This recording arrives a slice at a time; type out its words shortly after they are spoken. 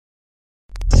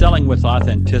selling with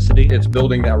authenticity. It's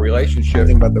building that relationship,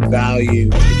 about the value.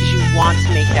 Because you want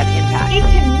to make that impact. It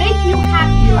can make you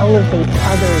happier. Elevate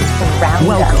others around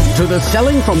Welcome us. to the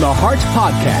Selling from the Heart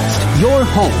podcast, your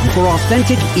home for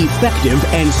authentic, effective,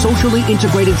 and socially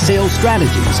integrated sales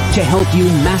strategies to help you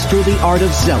master the art of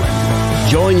selling.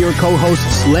 Join your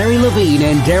co-hosts Larry Levine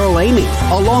and Daryl Amy,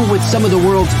 along with some of the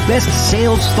world's best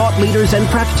sales thought leaders and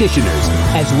practitioners,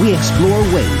 as we explore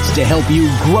ways to help you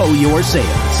grow your sales.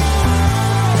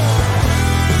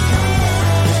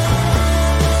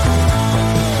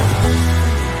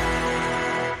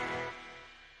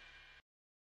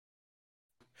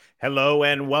 Hello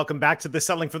and welcome back to the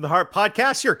Selling from the Heart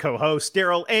podcast. Your co-host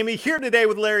Daryl Amy here today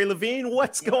with Larry Levine.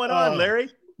 What's going on, Larry?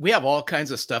 We have all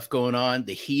kinds of stuff going on.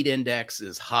 The heat index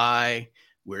is high.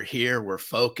 We're here. We're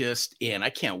focused. And I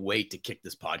can't wait to kick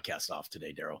this podcast off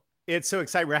today, Daryl. It's so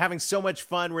exciting. We're having so much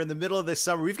fun. We're in the middle of this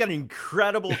summer. We've got an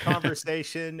incredible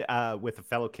conversation with a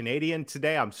fellow Canadian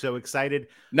today. I'm so excited.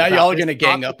 Now y'all are going to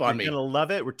gang up on me. You're going to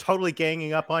love it. We're totally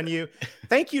ganging up on you.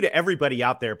 Thank you to everybody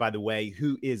out there, by the way,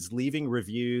 who is leaving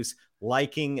reviews,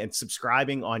 liking, and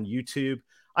subscribing on YouTube.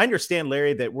 I understand,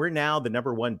 Larry, that we're now the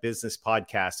 #1 business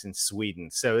podcast in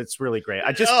Sweden. So it's really great.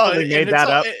 I just totally made that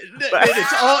up.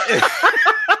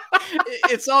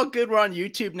 It's all good. We're on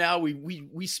YouTube now.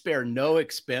 We spare no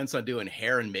expense on doing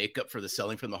hair and makeup for the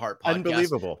Selling from the Heart podcast.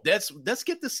 Unbelievable. Let's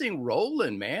get this thing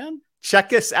rolling, man.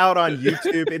 Check us out on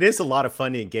YouTube. It is a lot of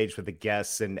fun to engage with the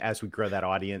guests. And as we grow that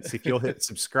audience, if you'll hit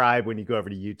subscribe when you go over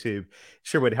to YouTube,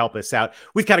 sure would help us out.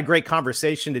 We've got a great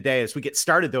conversation today. As we get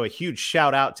started, though, a huge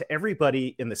shout out to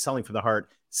everybody in the Selling from the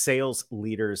Heart Sales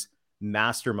Leaders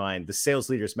Mastermind. The Sales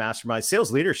Leaders Mastermind.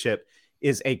 Sales leadership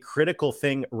is a critical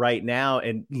thing right now.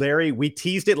 And Larry, we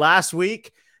teased it last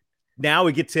week. Now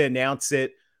we get to announce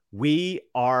it. We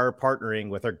are partnering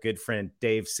with our good friend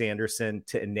Dave Sanderson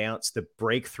to announce the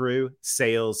Breakthrough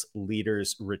Sales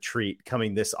Leaders Retreat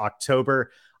coming this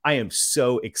October. I am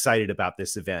so excited about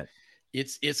this event.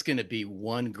 It's going to be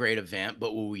one great event,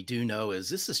 but what we do know is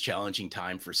this is a challenging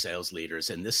time for sales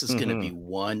leaders, and this is going to be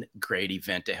one great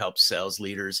event to help sales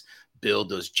leaders build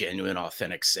those genuine,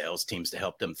 authentic sales teams to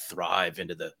help them thrive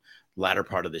into the latter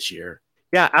part of this year.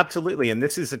 Yeah, absolutely. And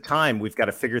this is a time we've got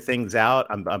to figure things out.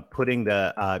 I'm putting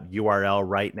the URL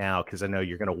right now because I know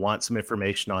you're going to want some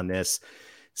information on this.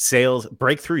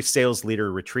 Breakthrough Sales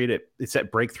Leader Retreat. It's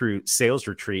at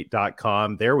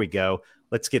breakthroughsalesretreat.com. There we go.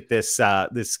 Let's get this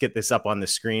up on the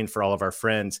screen for all of our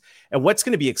friends. And what's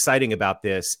going to be exciting about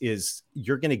this is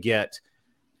you're going to get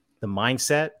the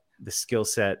mindset, the skill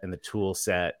set, and the tool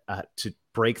set to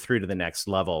break through to the next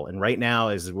level. And right now,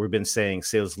 as we've been saying,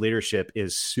 sales leadership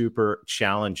is super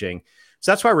challenging.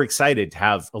 So that's why we're excited to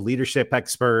have a leadership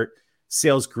expert,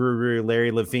 sales guru,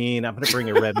 Larry Levine. I'm going to bring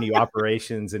a revenue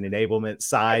operations and enablement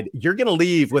side. You're going to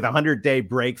leave with a 100-day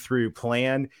breakthrough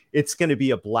plan. It's going to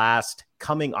be a blast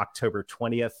coming October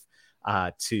 20th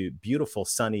to beautiful,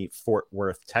 sunny Fort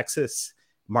Worth, Texas.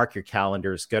 Mark your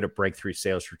calendars. Go to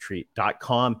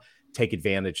breakthroughsalesretreat.com. Take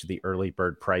advantage of the early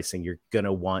bird pricing. You're going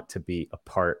to want to be a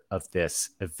part of this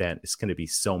event. It's going to be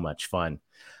so much fun.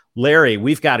 Larry,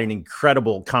 we've got an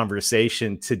incredible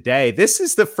conversation today. This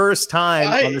is the first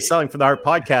time on the Selling from the Heart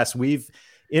podcast we've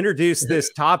introduced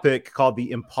this topic called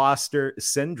the imposter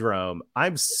syndrome.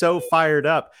 I'm so fired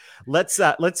up. Let's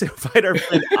invite our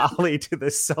friend Alli to the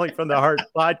Selling from the Heart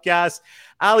podcast.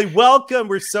 Alli, welcome.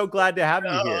 We're so glad to have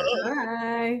you here.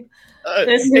 Hi.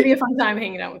 This is going to be a fun time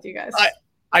hanging out with you guys.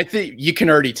 I think you can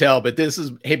already tell, but this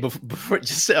is, hey, before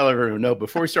just so everyone know,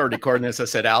 before we started recording this, I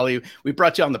said, Alli, we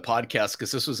brought you on the podcast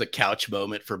because this was a couch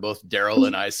moment for both Daryl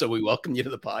and I. So we welcome you to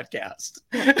the podcast.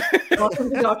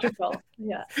 Welcome to Dr. Phil.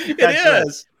 Yeah, it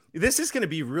is. This is going to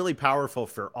be really powerful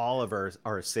for all of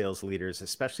our sales leaders,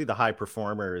 especially the high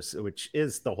performers, which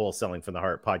is the whole Selling from the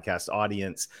Heart podcast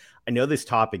audience. I know this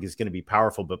topic is going to be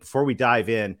powerful, but before we dive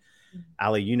in,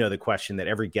 Alli, you know the question that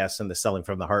every guest on the Selling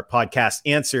from the Heart podcast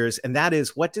answers, and that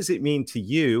is, what does it mean to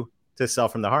you to sell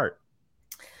from the heart?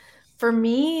 For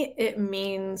me, it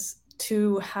means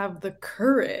to have the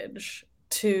courage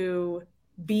to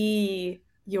be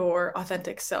your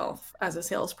authentic self as a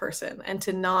salesperson and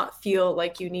to not feel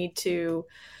like you need to,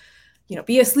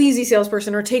 be a sleazy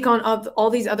salesperson or take on all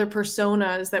these other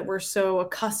personas that we're so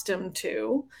accustomed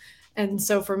to. And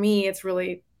so for me, it's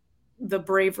really the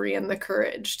bravery and the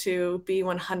courage to be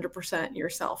 100%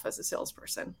 yourself as a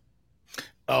salesperson.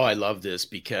 Oh, I love this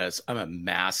because I'm a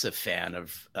massive fan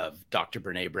of Dr.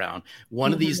 Brene Brown.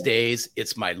 One of these days,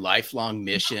 it's my lifelong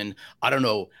mission. I don't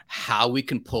know how we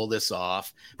can pull this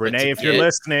off. Brene, if you're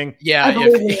listening. Yeah,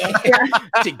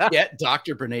 to get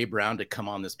Dr. Brene Brown to come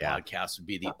on this podcast would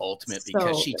be the ultimate,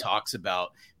 because she talks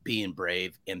about being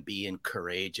brave and being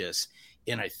courageous.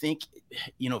 And I think,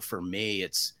 for me,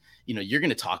 it's, you're going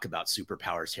to talk about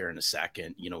superpowers here in a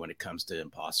second, when it comes to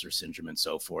imposter syndrome and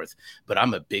so forth. But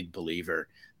I'm a big believer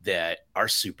that our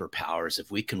superpowers, if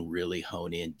we can really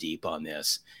hone in deep on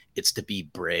this, it's to be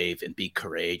brave and be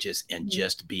courageous and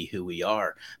just be who we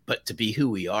are. But to be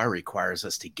who we are requires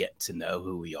us to get to know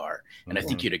who we are. And I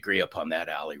think you'd agree upon that,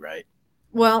 Alli, right?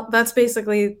 Well, that's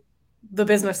basically the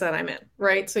business that I'm in,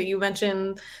 right? So you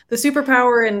mentioned the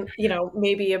superpower and,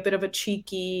 maybe a bit of a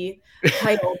cheeky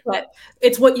title, but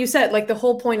it's what you said. Like, the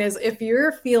whole point is, if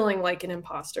you're feeling like an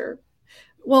imposter,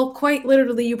 well, quite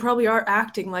literally, you probably are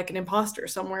acting like an imposter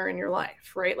somewhere in your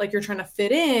life, right? Like, you're trying to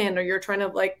fit in, or you're trying to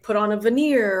like put on a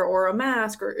veneer or a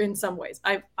mask, or in some ways.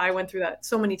 I went through that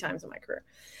so many times in my career.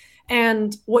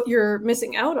 And what you're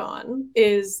missing out on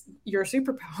is your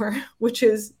superpower, which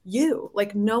is you.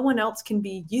 Like, no one else can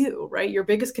be you, right? Your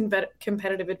biggest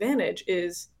competitive advantage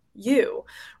is you,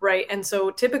 right? And so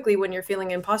typically when you're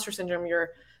feeling imposter syndrome,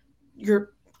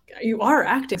 you are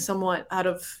acting somewhat out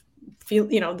of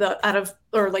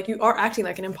you are acting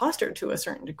like an imposter to a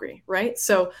certain degree, right?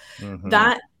 So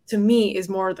that, to me, is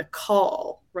more the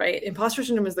call, right? Imposter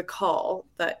syndrome is the call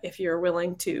that, if you're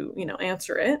willing to,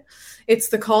 answer it, it's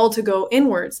the call to go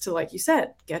inwards to, like you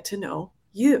said, get to know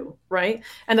you, right?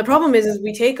 And the problem is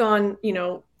we take on,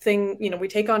 we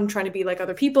take on trying to be like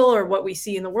other people or what we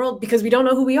see in the world, because we don't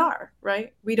know who we are,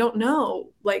 right? We don't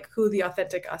know like who the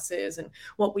authentic us is and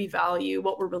what we value,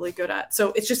 what we're really good at.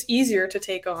 So it's just easier to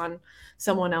take on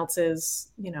someone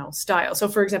else's, style. So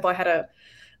for example, I had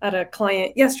a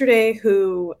client yesterday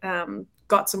who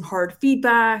got some hard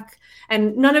feedback,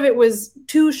 and none of it was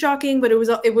too shocking, but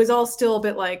it was all still a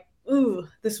bit like, ooh,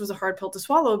 this was a hard pill to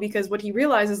swallow, because what he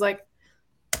realized is like,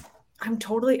 I'm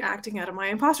totally acting out of my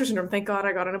imposter syndrome. Thank God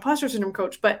I got an imposter syndrome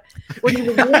coach. But what he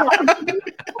was realizing,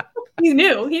 he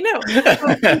knew. What he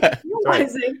was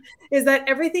realizing is that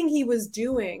everything he was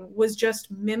doing was just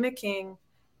mimicking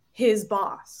his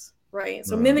boss, right?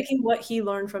 So mimicking what he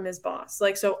learned from his boss.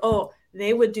 Like, so,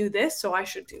 they would do this, so I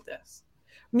should do this.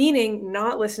 Meaning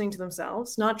not listening to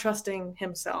themselves, not trusting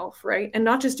himself, right? And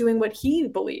not just doing what he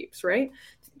believes, right?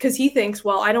 Because he thinks,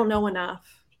 well, I don't know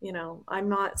enough. I'm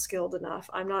not skilled enough.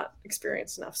 I'm not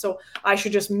experienced enough. So I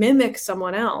should just mimic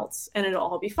someone else and it'll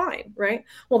all be fine, right?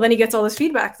 Well, then he gets all this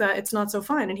feedback that it's not so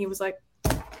fine. And he was like,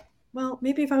 well,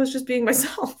 maybe if I was just being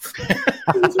myself,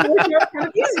 things would work out kind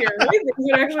of easier, right? Things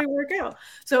would actually work out.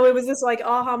 So it was this like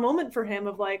aha moment for him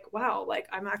of like, wow, like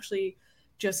I'm actually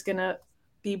just gonna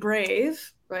be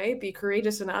brave, right? Be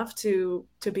courageous enough to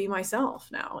be myself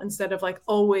now, instead of like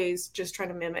always just trying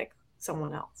to mimic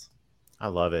someone else. I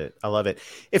love it. I love it.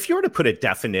 If you were to put a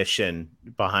definition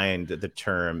behind the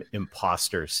term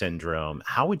imposter syndrome,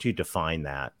 how would you define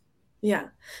that? Yeah.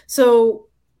 So,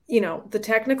 the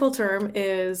technical term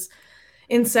is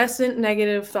incessant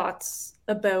negative thoughts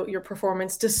about your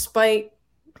performance despite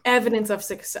evidence of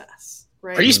success.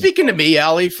 Right? Are you speaking to me,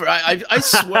 Alli? I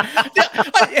swear. I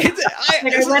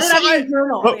read it out of your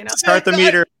journal. Start the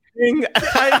meter.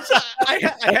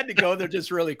 I had to go there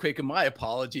just really quick, and my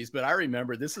apologies, but I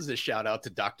remember this is a shout out to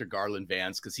Dr. Garland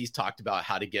Vance, because he's talked about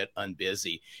how to get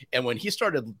unbusy. And when he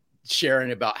started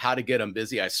sharing about how to get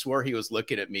unbusy, I swore he was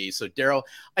looking at me. So Daryl,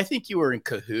 I think you were in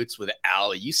cahoots with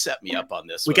Alli. You set me up on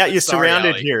this. We got you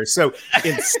surrounded here. So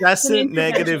incessant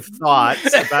negative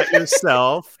thoughts about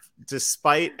yourself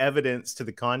despite evidences to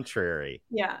the contrary.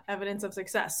 Yeah, evidence of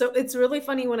success. So it's really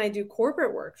funny when I do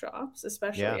corporate workshops,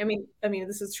 especially. Yeah. I mean,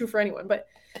 this is true for anyone, but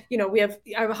I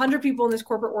have 100 people in this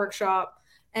corporate workshop,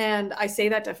 and I say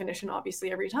that definition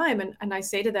obviously every time, and I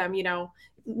say to them,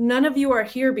 none of you are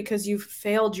here because you've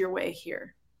failed your way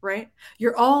here, right?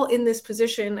 You're all in this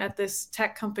position at this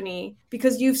tech company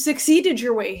because you've succeeded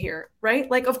your way here, right?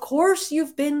 Like, of course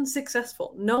you've been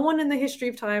successful. No one in the history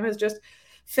of time has just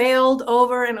failed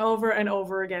over and over and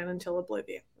over again until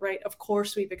oblivion, right? Of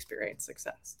course we've experienced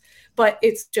success, but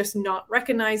it's just not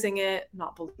recognizing it,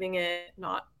 not believing it,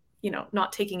 not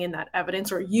taking in that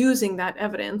evidence or using that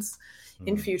evidence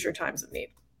in future times of need.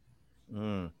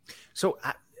 So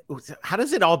how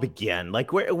does it all begin?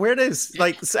 Like where does,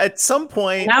 like, at some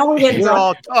point now we're getting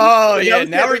now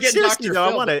we're getting Dr.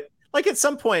 I want to, like, at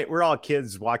some point we're all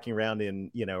kids walking around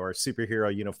in our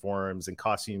superhero uniforms and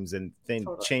costumes and things,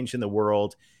 totally. Changing the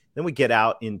world. Then we get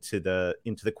out into the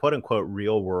quote unquote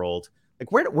real world.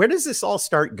 Like where does this all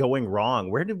start going wrong?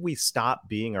 Where did we stop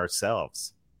being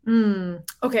ourselves?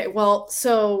 Okay, well,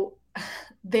 so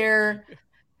there,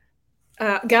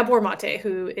 Gabor Mate,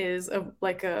 who is a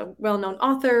well-known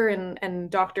author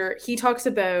and doctor, he talks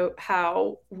about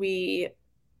how we,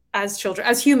 as children,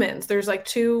 as humans, there's like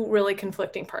two really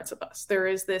conflicting parts of us. There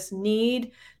is this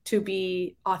need to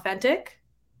be authentic,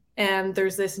 and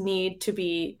there's this need to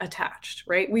be attached,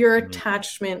 right? We are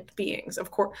attachment beings, of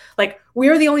course. Like, we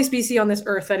are the only species on this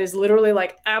earth that is literally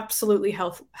like absolutely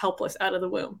helpless out of the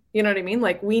womb. You know what I mean?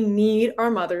 Like, we need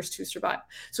our mothers to survive.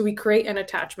 So we create an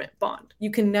attachment bond.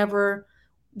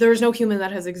 There's no human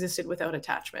that has existed without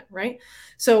attachment, right?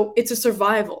 So it's a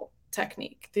survival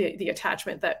technique, the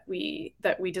attachment that we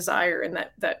desire and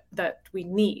that we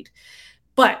need.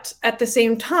 But at the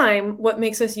same time, what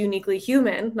makes us uniquely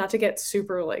human, not to get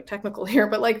super like technical here,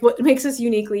 but like what makes us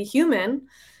uniquely human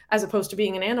as opposed to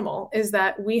being an animal is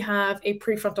that we have a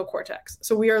prefrontal cortex.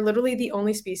 So we are literally the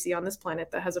only species on this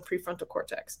planet that has a prefrontal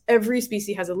cortex. Every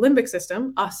species has a limbic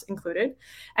system, us included,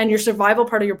 and your survival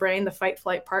part of your brain, the fight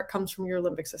flight part, comes from your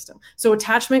limbic system. So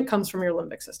attachment comes from your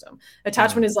limbic system.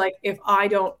 Attachment is like, if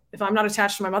I'm not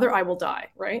attached to my mother, I will die,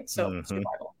 right? So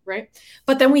survival, right?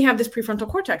 But then we have this prefrontal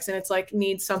cortex and it's like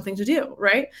needs something to do,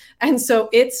 right? And so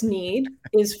its need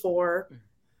is for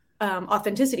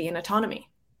authenticity and autonomy.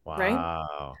 Wow.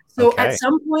 Right? So at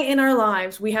some point in our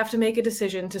lives, we have to make a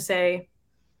decision to say,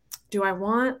 do I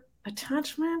want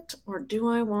attachment or do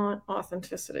I want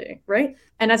authenticity? Right?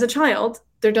 And as a child,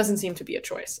 there doesn't seem to be a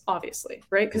choice, obviously,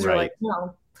 right? Because you're like,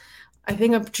 no, I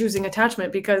think I'm choosing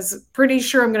attachment because pretty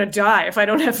sure I'm going to die if I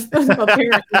don't have a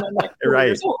parent when I'm like 4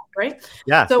 years old, right?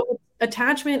 Yeah. So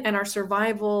attachment and our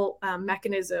survival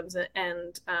mechanisms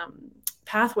and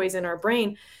pathways in our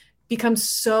brain become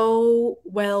so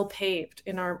well paved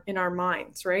in our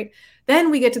minds, right?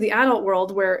 Then we get to the adult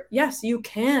world where, yes, you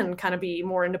can kind of be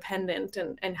more independent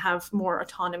and have more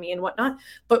autonomy and whatnot,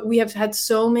 but we have had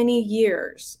so many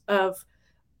years of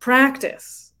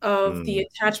practice of the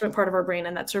attachment part of our brain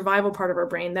and that survival part of our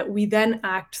brain that we then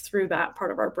act through that part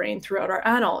of our brain throughout our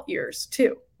adult years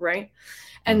too, right?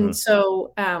 And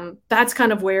so that's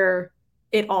kind of where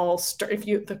it all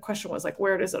the question was like,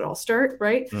 where does it all start,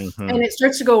 right? And it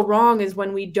starts to go wrong is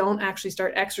when we don't actually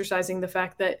start exercising the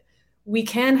fact that we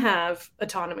can have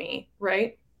autonomy,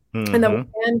 right? And that we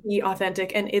can be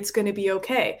authentic and it's going to be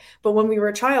okay. But when we were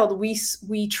a child,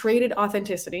 we traded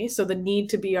authenticity, so the need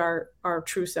to be our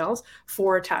true selves,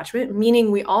 for attachment,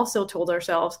 meaning we also told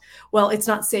ourselves, well, it's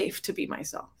not safe to be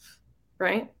myself,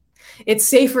 right? It's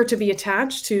safer to be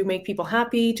attached, to make people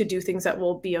happy, to do things that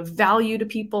will be of value to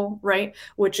people, right?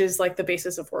 Which is like the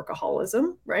basis of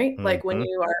workaholism, right? Like when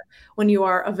you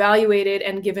are evaluated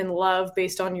and given love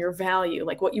based on your value,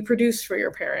 like what you produce for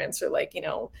your parents or like, you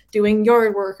know, doing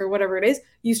yard work or whatever it is,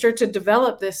 you start to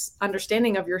develop this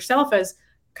understanding of yourself as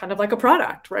kind of like a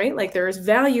product, right? Like there is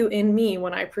value in me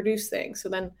when I produce things. So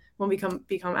then when we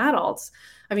become adults,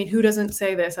 I mean, who doesn't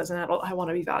say this as an adult? I want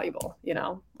to be valuable, you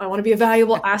know, I want to be a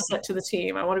valuable asset to the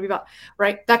team. I want to be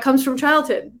right. That comes from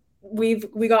childhood. We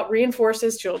got reinforced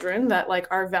as children that like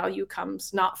our value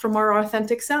comes not from our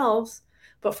authentic selves,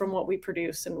 but from what we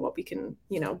produce and what we can,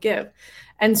 you know, give.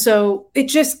 And so it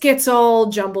just gets all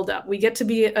jumbled up. We get to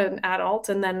be an adult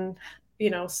and then, you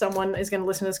know, someone is going to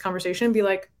listen to this conversation and be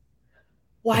like,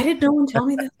 why did no one tell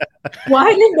me this?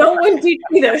 Why did no one teach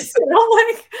me this? You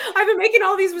know, like I've been making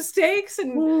all these mistakes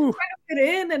and trying to fit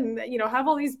in and, you know, have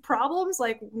all these problems.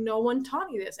 Like no one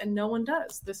taught me this and no one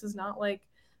does. This is not like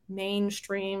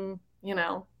mainstream, you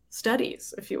know,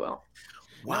 studies, if you will.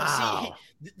 Wow.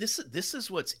 See, this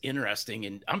is what's interesting.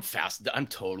 And I'm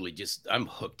I'm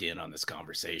hooked in on this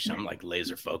conversation. I'm like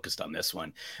laser focused on this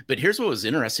one. But here's what was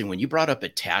interesting. When you brought up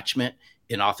attachment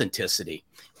and authenticity,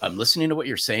 I'm listening to what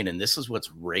you're saying. And this is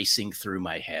what's racing through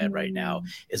my head right now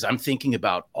is I'm thinking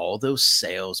about all those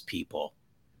sales people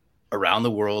around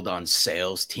the world on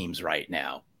sales teams right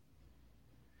now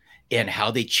and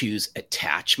how they choose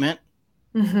attachment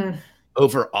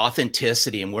over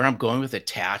authenticity. And where I'm going with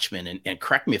attachment, and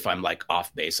correct me if I'm like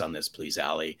off base on this, please,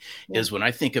 Alli, is when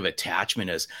I think of attachment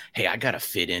as, hey, I got to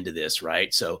fit into this,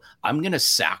 right? So I'm going to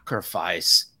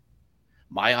sacrifice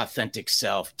my authentic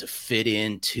self to fit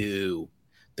into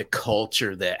the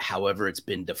culture that however it's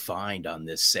been defined on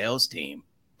this sales team.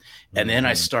 And then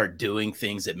I start doing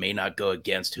things that may not go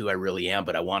against who I really am,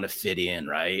 but I want to fit in,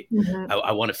 right?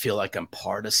 I want to feel like I'm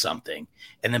part of something.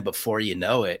 And then before you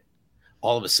know it,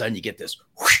 all of a sudden you get this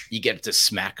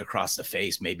smack across the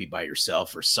face, maybe by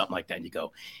yourself or something like that. And you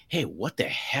go, hey, what the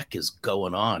heck is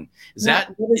going on?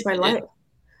 What is my life?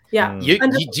 Yeah.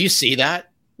 Do you see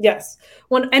that? Yes.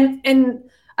 And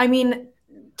I mean,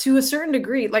 To a certain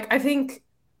degree, like I think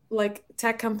like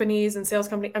tech companies and sales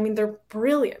companies, I mean, they're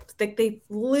brilliant. They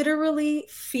literally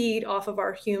feed off of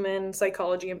our human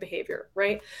psychology and behavior,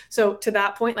 right? So to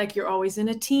that point, like you're always in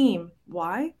a team.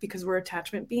 Why? Because we're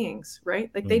attachment beings, right?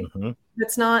 Like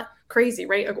that's not crazy,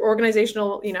 right?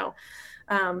 Organizational,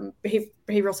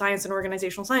 behavioral science and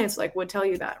organizational science like would tell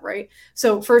you that, right?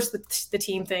 So first the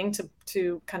team thing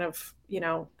to kind of,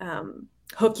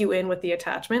 hook you in with the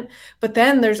attachment, but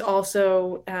then there's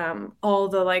also all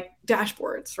the like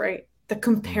dashboards, right? The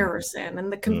comparison and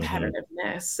the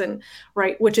competitiveness and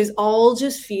right, which is all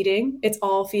just it's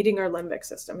all feeding our limbic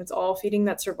system. It's all feeding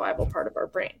that survival part of our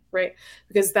brain, right?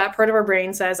 Because that part of our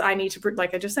brain says, I need to,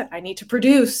 like I just said, I need to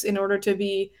produce in order to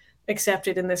be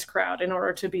accepted in this crowd, in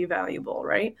order to be valuable,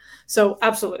 right? So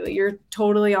absolutely, you're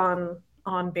totally on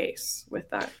base with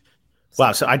that.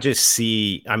 Wow. So I just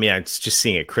see, I mean, I'm just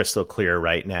seeing it crystal clear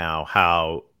right now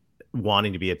how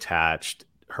wanting to be attached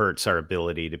hurts our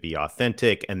ability to be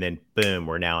authentic. And then boom,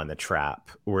 we're now in the trap.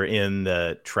 We're in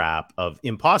the trap of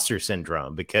imposter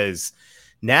syndrome, because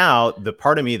now the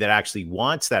part of me that actually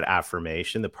wants that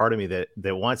affirmation, the part of me that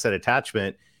wants that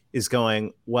attachment is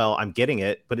going, well, I'm getting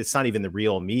it, but it's not even the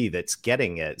real me that's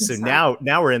getting it. Exactly. So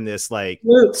now we're in this like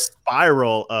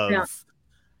spiral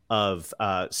of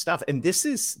stuff. And this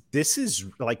is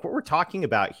like what we're talking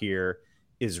about here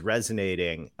is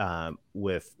resonating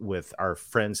with our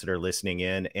friends that are listening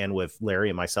in and with Larry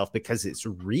and myself, because it's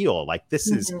real. Like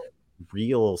this is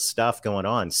real stuff going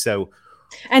on. So,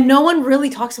 and no one really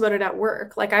talks about it at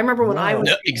work. Like I remember when I was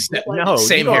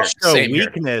same here. Same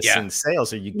weakness in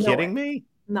sales. Are you kidding me?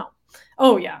 No.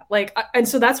 Oh yeah. Like, and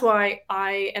so that's why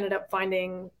I ended up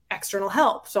finding external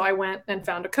help. So I went and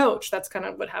found a coach. That's kind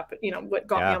of what happened, what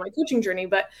got me on my coaching journey.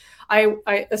 But I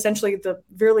essentially, the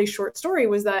really short story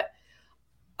was that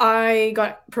I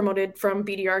got promoted from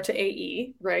BDR to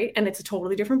AE, right? And it's a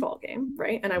totally different ballgame,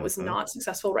 right? And I was not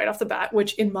successful right off the bat,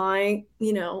 which in my,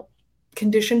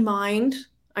 conditioned mind,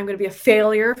 I'm going to be a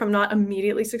failure if I'm not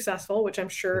immediately successful, which I'm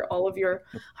sure all of your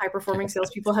high-performing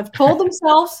salespeople have told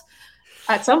themselves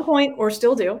at some point or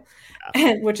still do,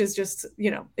 and which is just,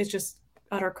 it's just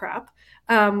utter crap.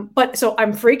 But so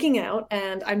I'm freaking out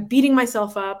and I'm beating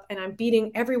myself up and I'm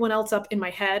beating everyone else up in my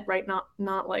head, right?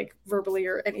 Not like verbally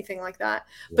or anything like that,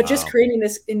 but just creating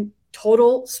this in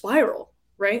total spiral,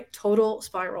 right? Total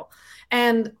spiral.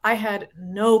 And I had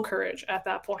no courage at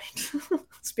that point.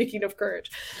 Speaking of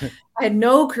courage, I had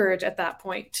no courage at that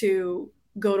point to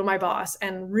go to my boss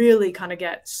and really kind of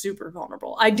get super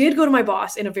vulnerable. I did go to my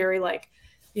boss in a very like,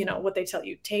 what they tell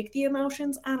you, take the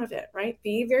emotions out of it, right?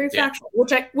 Be very factual,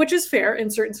 which is fair in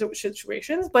certain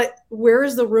situations, but where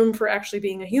is the room for actually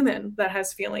being a human that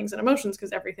has feelings and emotions?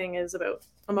 Because everything is about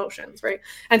emotions, right?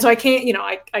 And so I can't,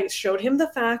 I showed him the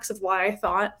facts of why I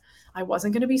thought I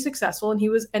wasn't going to be successful.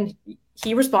 And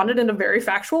he responded in a very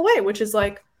factual way, which is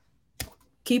like,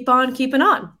 keep on keeping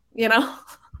on,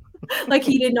 Like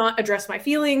he did not address my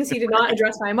feelings. He did not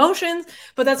address my emotions,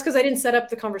 but that's because I didn't set up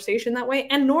the conversation that way.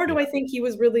 And nor do I think he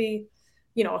was really,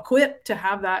 equipped to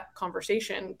have that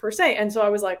conversation per se. And so I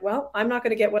was like, well, I'm not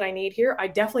going to get what I need here. I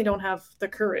definitely don't have the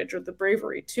courage or the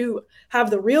bravery to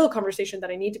have the real conversation that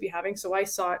I need to be having. So I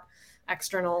sought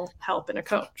external help in a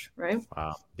coach, right?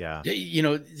 Wow. Yeah.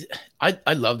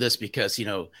 I love this because,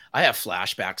 I have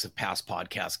flashbacks of past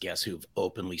podcast guests who've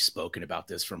openly spoken about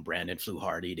this, from Brandon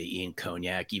Fluharty to Ian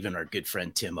Cognac, even our good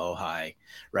friend Tim Ojai,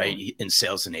 right? In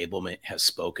sales enablement has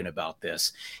spoken about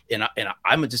this. And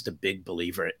I'm just a big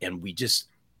believer.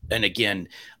 And again,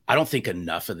 I don't think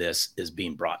enough of this is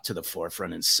being brought to the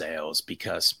forefront in sales,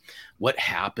 because what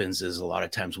happens is a lot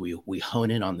of times we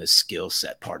hone in on the skill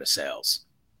set part of sales.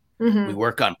 We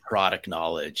work on product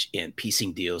knowledge and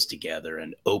piecing deals together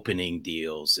and opening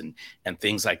deals and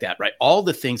things like that, right? All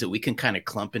the things that we can kind of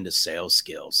clump into sales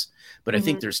skills. But I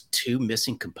think there's two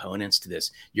missing components to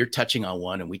this. You're touching on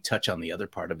one and we touch on the other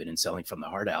part of it in Selling from the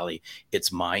Heart, Alli.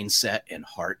 It's mindset and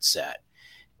heart set.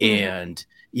 And,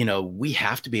 we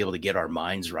have to be able to get our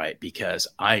minds right, because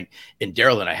and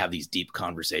Daryl and I have these deep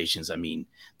conversations. I mean,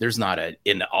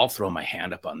 and I'll throw my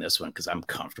hand up on this one because I'm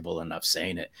comfortable enough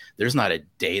saying it. There's not a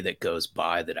day that goes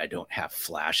by that I don't have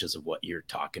flashes of what you're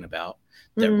talking about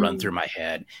that run through my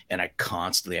head. And I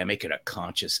make it a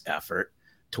conscious effort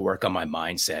to work on my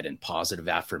mindset and positive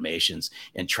affirmations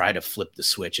and try to flip the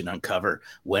switch and uncover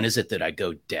when is it that I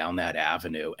go down that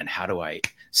avenue and how do I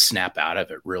snap out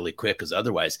of it really quick? Because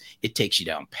otherwise it takes you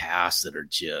down paths that are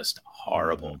just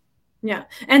horrible. Yeah.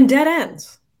 And dead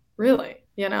ends, really,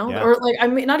 or like, I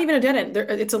mean, not even a dead end.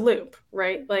 It's a loop,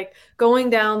 right? Like going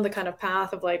down the kind of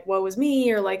path of like, woe is me,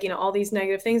 or like, all these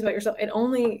negative things about yourself. It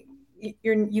only,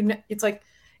 it's like,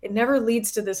 it never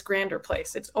leads to this grander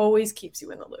place. It always keeps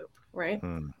you in the loop, right?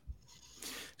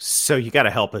 So you got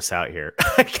to help us out here,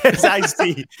 because I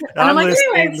see. I'm like,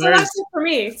 listening, anyway, so that's it for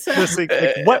me. So.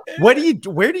 Where do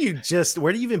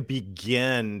you even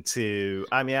begin to?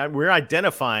 I mean, we're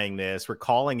identifying this, we're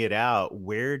calling it out.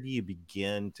 Where do you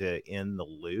begin to end the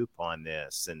loop on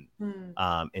this and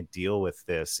deal with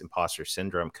this imposter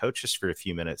syndrome? Coach us for a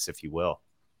few minutes, if you will.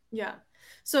 Yeah.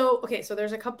 So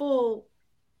there's a couple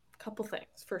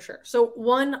things for sure. So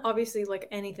one, obviously, like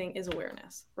anything, is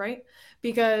awareness, right?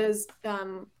 Because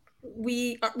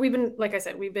we've been, like I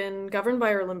said, we've been governed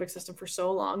by our limbic system for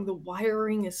so long. The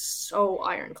wiring is so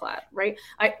ironclad, right?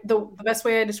 The best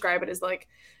way I describe it is like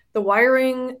the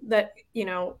wiring that, you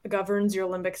know, governs your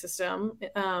limbic system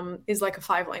is like a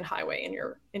 5-lane highway in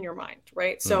your mind,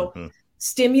 right? So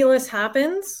stimulus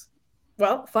happens.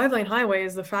 Well, 5-lane highway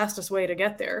is the fastest way to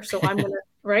get there. So I'm gonna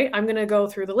I'm gonna go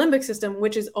through the limbic system,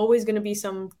 which is always going to be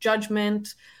some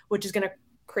judgment, which is going to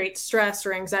create stress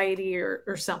or anxiety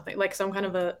or something, like some kind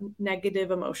of a negative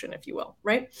emotion, if you will,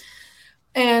 right?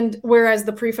 And whereas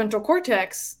the prefrontal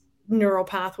cortex neural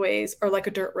pathways are like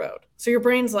a dirt road. So your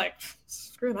brain's like,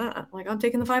 screw that. Like, I'm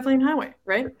taking the 5-lane highway,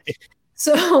 right?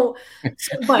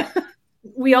 But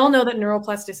we all know that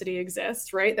neuroplasticity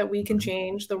exists, right? That we can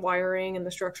change the wiring and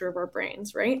the structure of our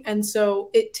brains, right? And so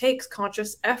it takes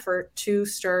conscious effort to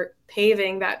start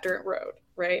paving that dirt road,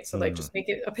 right? So like just make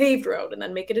it a paved road and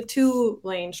then make it a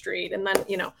 2-lane street and then,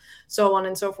 you know, so on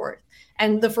and so forth.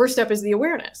 And the first step is the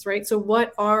awareness, right? So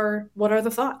what are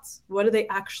the thoughts? What do they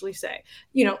actually say?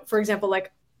 You know, for example,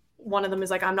 like one of them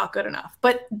is like, I'm not good enough.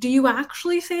 But do you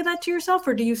actually say that to yourself,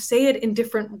 or do you say it in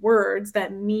different words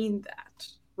that mean that?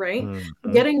 Right?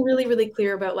 Getting really, really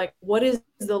clear about like, what is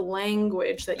the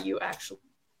language that you actually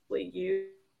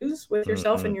use with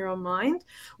yourself in your own mind?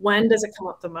 When does it come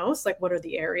up the most? Like, what are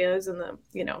the areas and the,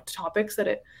 you know, topics that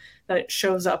it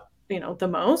shows up, you know, the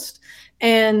most?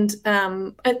 And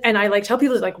I like tell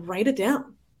people to like write it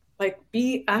down, like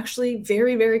be actually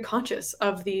very, very conscious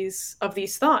of these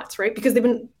thoughts, right? Because they've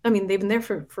been there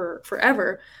for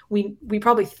forever. We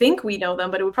probably think we know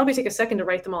them, but it would probably take a second to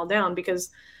write them all down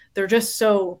because they're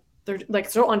so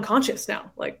unconscious now.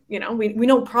 Like, you know, we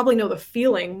probably know the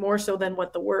feeling more so than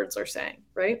what the words are saying,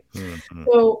 right?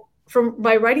 So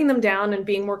by writing them down and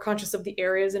being more conscious of the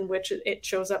areas in which it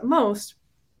shows up most,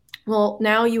 well,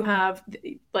 now you have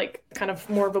like kind of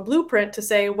more of a blueprint to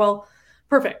say, well,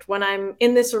 perfect. When I'm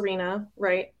in this arena,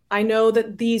 right, I know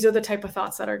that these are the type of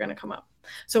thoughts that are going to come up.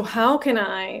 So how can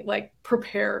I like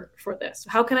prepare for this?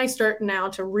 How can I start now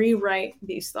to rewrite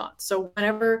these thoughts? So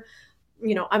whenever,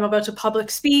 you know, I'm about to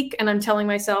public speak and I'm telling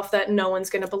myself that no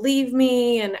one's going to believe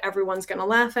me and everyone's going to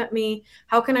laugh at me,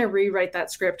 how can I rewrite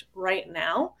that script right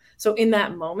now? So in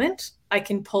that moment, I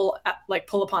can pull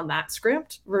upon that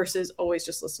script versus always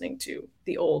just listening to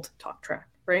the old talk track,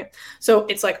 right? So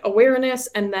it's like awareness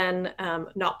and then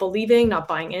not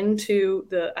buying into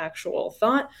the actual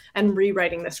thought and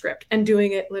rewriting the script and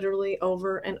doing it literally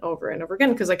over and over and over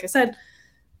again. Because like I said,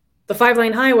 the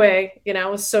 5-lane highway, you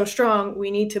know, is so strong.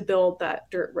 We need to build that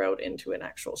dirt road into an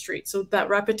actual street. So that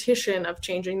repetition of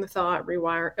changing the thought,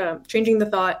 reframing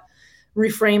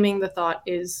the thought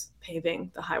is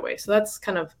paving the highway. So that's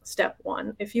kind of step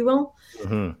one, if you will.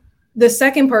 The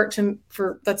second part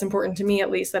that's important to me, at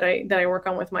least that I work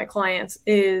on with my clients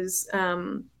is,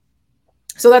 so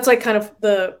that's like kind of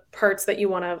the parts that you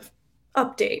want to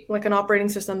update, like an operating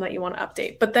system that you want to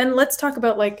update. But then let's talk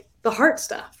about like the heart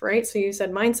stuff, right? So you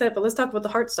said mindset, but let's talk about the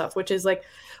heart stuff, which is like,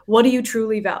 what do you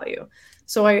truly value?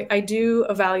 So I do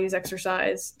a values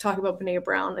exercise, talk about Brene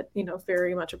Brown, you know,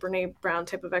 very much a Brene Brown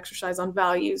type of exercise on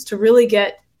values to really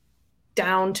get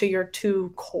down to your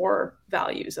 2 core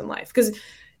values in life. Because,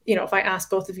 you know, if I ask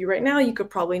both of you right now, you could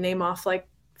probably name off like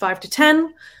 5 to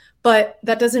 10, but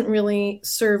that doesn't really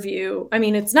serve you. I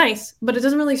mean, it's nice, but it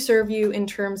doesn't really serve you in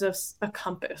terms of a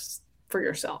compass for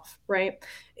yourself, right?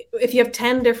 If you have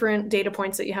 10 different data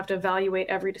points that you have to evaluate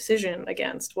every decision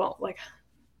against, well, like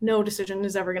no decision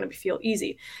is ever going to feel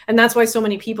easy. And that's why so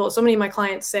many of my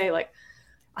clients say like,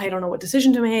 I don't know what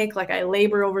decision to make. Like I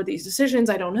labor over these decisions.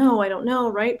 I don't know,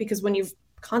 right? Because when you've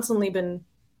constantly been,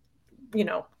 you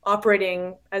know,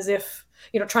 operating as if,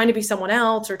 you know, trying to be someone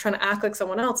else or trying to act like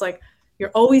someone else, like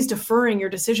you're always deferring your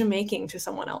decision-making to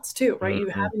someone else too, right? You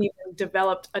haven't even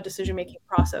developed a decision-making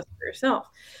process for yourself.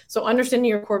 So understanding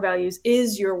your core values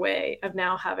is your way of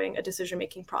now having a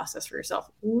decision-making process for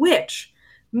yourself, which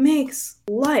makes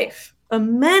life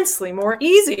immensely more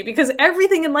easy because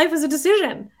everything in life is a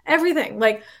decision. Everything.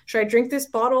 Like, should I drink this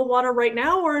bottle of water right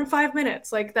now or in 5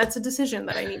 minutes? Like, that's a decision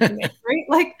that I need to make, right?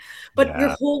 Like, but your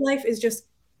whole life is just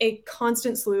a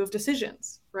constant slew of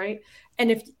decisions, right?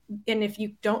 And if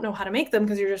you don't know how to make them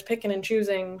because you're just picking and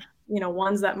choosing,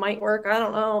 ones that might work, I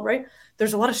don't know, right?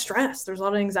 There's a lot of stress, there's a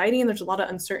lot of anxiety, and there's a lot of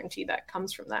uncertainty that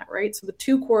comes from that, right? So the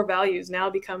 2 core values now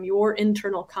become your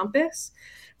internal compass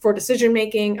for decision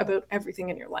making about everything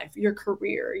in your life, your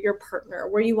career, your partner,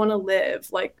 where you want to live,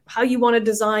 like how you want to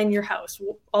design your house,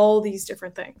 all these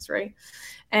different things, right?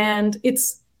 And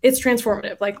it's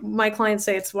transformative. Like my clients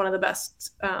say it's one of the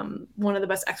best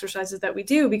exercises that we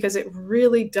do, because it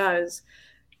really does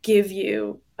give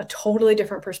you a totally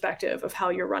different perspective of how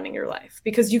you're running your life,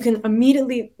 because you can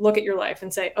immediately look at your life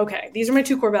and say, okay, these are my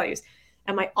 2 core values.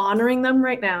 Am I honoring them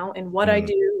right now in what I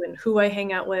do and who I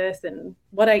hang out with and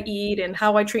what I eat and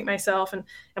how I treat myself? And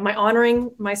am I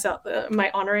honoring myself? Am I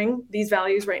honoring these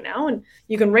values right now? And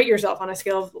you can rate yourself on a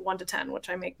scale of 1 to 10, which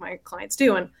I make my clients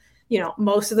do. And,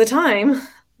 most of the time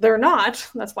they're not.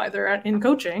 That's why they're in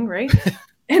coaching, right?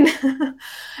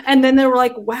 And then they were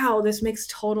like, wow, this makes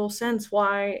total sense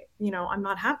why, I'm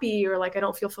not happy, or like I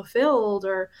don't feel fulfilled,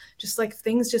 or just like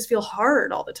things just feel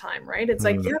hard all the time, right? It's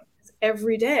like, yeah,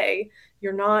 every day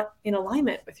you're not in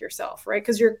alignment with yourself, right?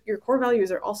 Because your core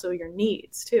values are also your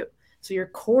needs too. So your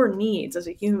core needs as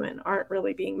a human aren't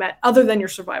really being met, other than your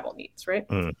survival needs, right?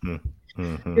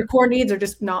 Your core needs are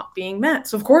just not being met.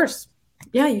 So of course,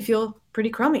 yeah, you feel pretty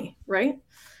crummy, right?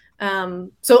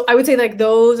 So I would say like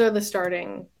those are the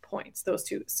starting points, those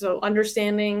 2. So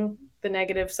understanding the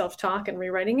negative self-talk and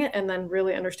rewriting it, and then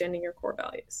really understanding your core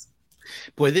values.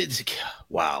 Boy,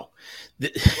 wow.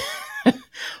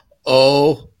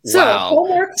 Oh, so, wow.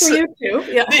 Homework for you too.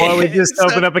 Yeah. Well, we just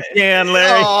opened up a can,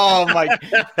 Larry. Oh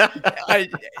my!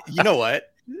 You know what?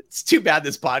 It's too bad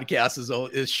this podcast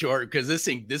is short, because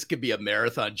this could be a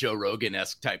marathon Joe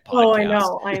Rogan-esque type podcast.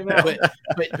 Oh, I know.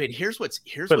 But here's Put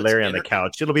what's Larry on the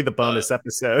couch. It'll be the bonus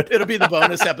episode. It'll be the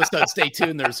bonus episode. Stay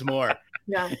tuned. There's more.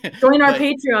 Yeah. Join our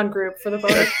Patreon group for the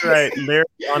bonus. That's right. Larry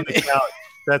on the couch.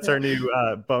 That's our new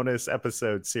bonus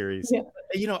episode series. Yeah.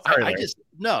 Sorry,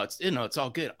 It's all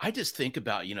good. I just think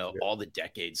about, all the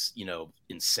decades,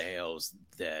 in sales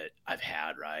that I've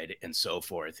had, right? And so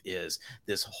forth, is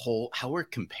this whole, how we're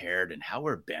compared and how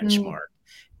we're benchmarked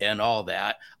and all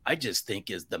that, I just think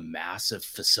is the massive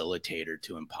facilitator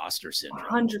to imposter syndrome.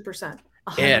 100%.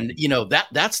 And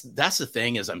that's the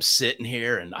thing, is I'm sitting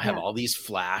here and I have all these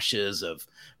flashes of,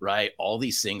 right, all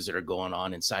these things that are going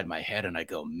on inside my head, and I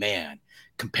go, man,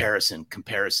 comparison,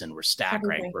 we're stack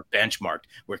ranked, we're benchmarked,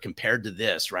 we're compared to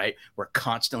this, right? We're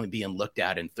constantly being looked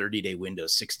at in 30-day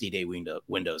windows, 60-day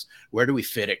windows. Where do we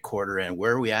fit at quarter end?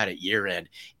 Where are we at year end?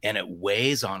 And it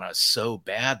weighs on us so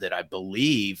bad that I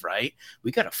believe, right,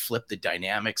 we got to flip the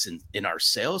dynamics in our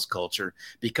sales culture,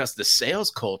 because the sales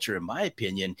culture, in my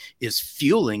opinion, is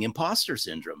fueling imposter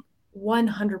syndrome.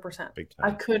 100%.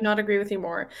 I could not agree with you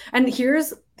more. And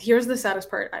here's the saddest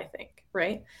part, I think,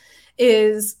 right,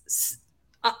 is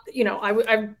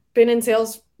I've been in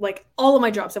sales, like all of my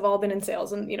jobs have all been in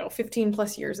sales, and 15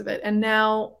 plus years of it. And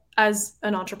now as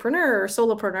an entrepreneur or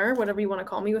solopreneur, whatever you want to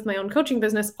call me, with my own coaching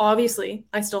business, obviously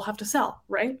I still have to sell,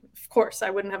 right? Of course, I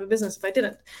wouldn't have a business if I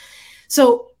didn't.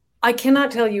 So I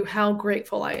cannot tell you how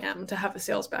grateful I am to have a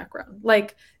sales background.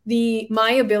 Like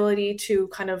my ability to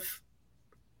kind of,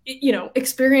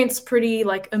 experience pretty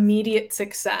like immediate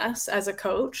success as a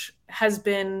coach has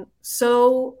been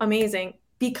so amazing,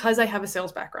 because I have a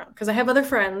sales background, because I have other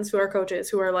friends who are coaches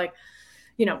who are like,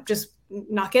 just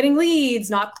not getting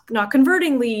leads, not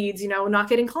converting leads, not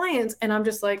getting clients. And I'm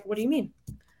just like, what do you mean?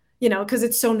 Because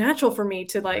it's so natural for me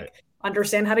to like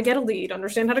understand how to get a lead,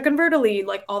 understand how to convert a lead,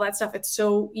 like all that stuff. It's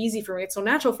so easy for me. It's so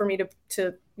natural for me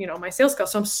to my sales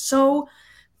skills. So I'm so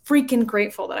freaking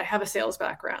grateful that I have a sales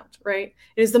background, right?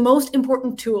 It is the most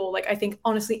important tool, like I think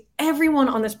honestly everyone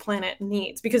on this planet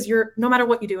needs, because no matter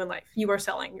what you do in life, you're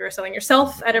selling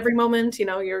yourself at every moment.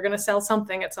 You're going to sell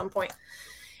something at some point.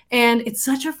 And it's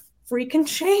such a freaking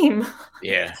shame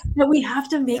that we have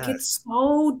to make it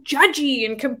so judgy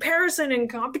and comparison and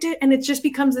competition. And it just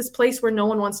becomes this place where no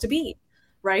one wants to be,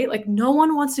 right? Like no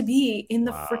one wants to be in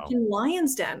the freaking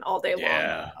lion's den all day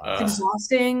long. It's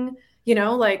exhausting.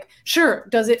 Like, sure,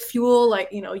 does it fuel like,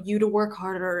 you to work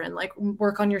harder and like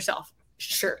work on yourself?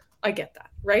 Sure, I get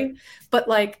that, right? But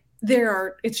like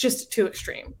it's just too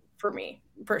extreme for me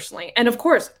personally. And of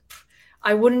course,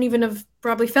 I wouldn't even have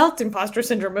probably felt imposter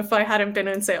syndrome if I hadn't been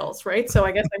in sales, right? So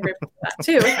I guess I'm grateful for that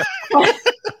too.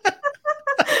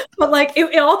 But like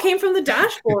it all came from the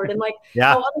dashboard, and like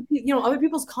other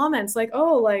people's comments, like,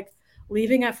 oh, like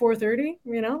leaving at 4:30,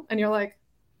 and you're like,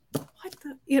 what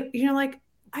the, you're like,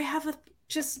 I have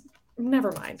just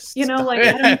never mind, stop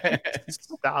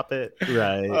it,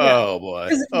 right? Oh boy,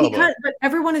 but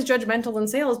everyone is judgmental in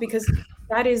sales because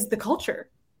that is the culture,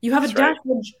 You have That's a right.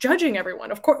 dashboard judging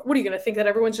everyone. Of course, what are you going to think, that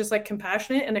everyone's just like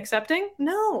compassionate and accepting?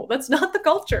 No, that's not the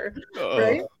culture,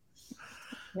 right?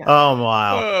 Yeah. Oh,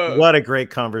 wow. Uh, What a great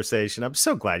conversation. I'm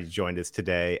so glad you joined us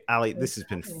today. Alli, Thanks this has for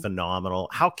been having me. phenomenal.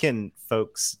 How can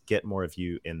folks get more of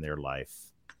you in their life?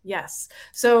 Yes.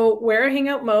 So where I hang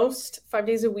out most, 5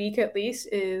 days a week at least,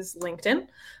 is LinkedIn.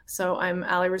 So I'm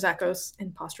Alli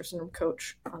Rizacos-Imposter Syndrome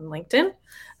Coach on LinkedIn.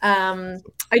 I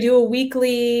do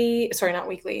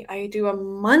I do a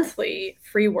monthly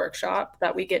free workshop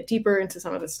that we get deeper into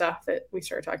some of the stuff that we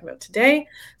started talking about today.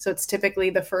 So it's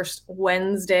typically the first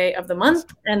Wednesday of the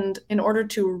month. And in order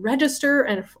to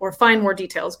register or find more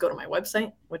details, go to my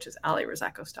website, which is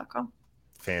allirizakos.com.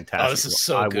 Fantastic. Oh, this is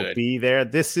so I good. will be there.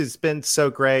 This has been so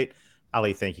great.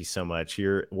 Alli, thank you so much.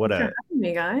 Thanks for having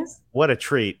me, guys. What a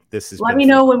treat this has Let been. me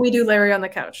know when we do Larry on the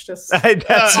couch. Just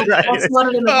That's right. I'll slot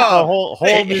it in the A top. whole new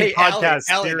Hey, podcast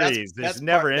Alli, series. It's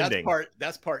never ending.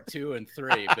 That's part 2 and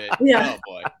 3. But Yeah. oh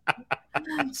boy,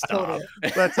 stop.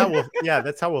 Totally.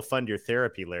 That's how we'll fund your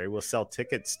therapy, Larry. We'll sell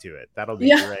tickets to it. That'll be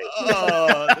Yeah. great.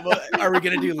 Well, are we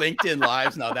going to do LinkedIn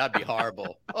Lives? No, that'd be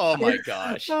horrible. Oh my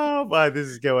gosh. Oh, my, this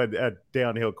is going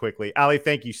downhill quickly. Alli,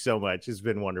 thank you so much. It's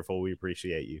been wonderful. We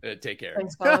appreciate you. Take care.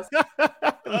 Thanks, fellas.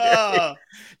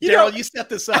 Daryl, you set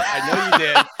this up. I know you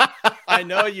did. I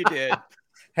know you did.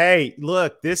 Hey,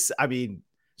 look,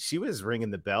 she was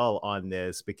ringing the bell on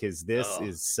this because this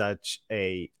is such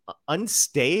a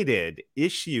unstated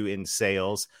issue in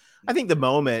sales. I think the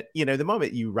moment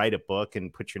you write a book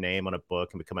and put your name on a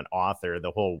book and become an author,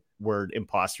 the whole word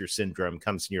imposter syndrome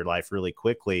comes in your life really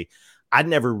quickly. I'd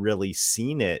never really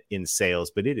seen it in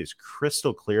sales, but it is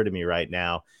crystal clear to me right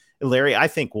now. Larry, I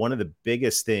think one of the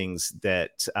biggest things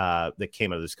that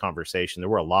came out of this conversation, there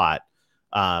were a lot.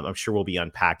 I'm sure we'll be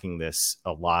unpacking this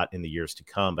a lot in the years to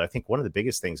come. But I think one of the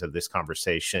biggest things of this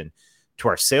conversation to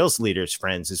our sales leaders,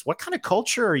 friends, is what kind of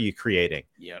culture are you creating?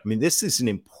 Yeah. I mean, this is an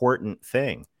important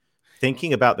thing.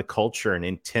 Thinking about the culture and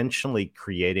intentionally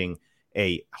creating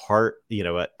a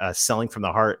selling from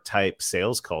the heart type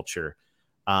sales culture,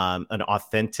 an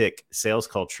authentic sales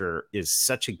culture is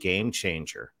such a game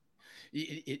changer.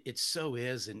 It so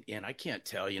is. And I can't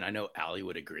tell you, and I know Alli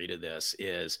would agree to this,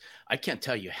 is I can't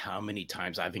tell you how many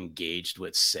times I've engaged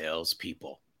with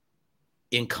salespeople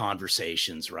in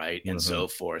conversations, right? And so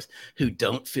forth, who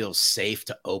don't feel safe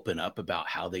to open up about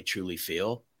how they truly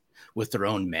feel with their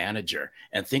own manager.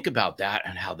 And think about that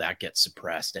and how that gets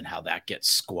suppressed and how that gets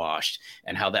squashed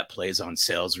and how that plays on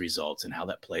sales results and how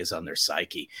that plays on their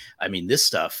psyche. I mean, this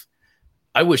stuff,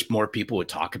 I wish more people would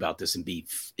talk about this and be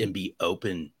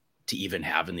open to even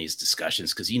having these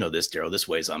discussions. Cause you know this, Daryl, this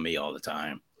weighs on me all the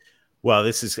time. Well,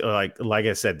 this is like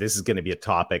I said, this is going to be a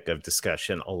topic of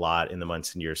discussion a lot in the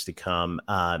months and years to come.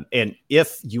 And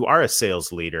if you are a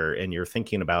sales leader and you're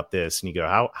thinking about this and you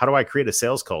go, how do I create a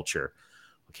sales culture?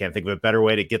 I can't think of a better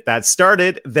way to get that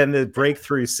started than the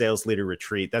Breakthrough Sales Leader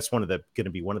Retreat. That's going to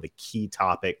be one of the key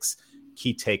topics,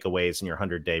 key takeaways in your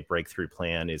 100-day breakthrough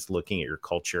plan is looking at your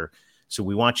culture. So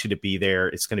we want you to be there.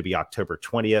 It's going to be October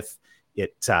 20th.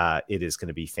 It is going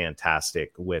to be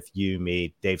fantastic with you,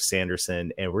 me, Dave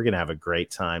Sanderson, and we're going to have a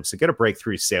great time. So go to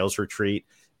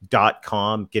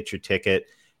breakthroughsalesretreat.com, get your ticket.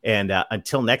 And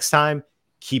until next time,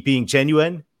 keep being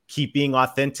genuine, keep being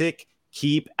authentic,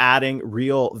 keep adding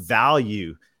real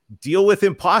value, deal with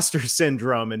imposter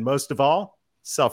syndrome, and most of all,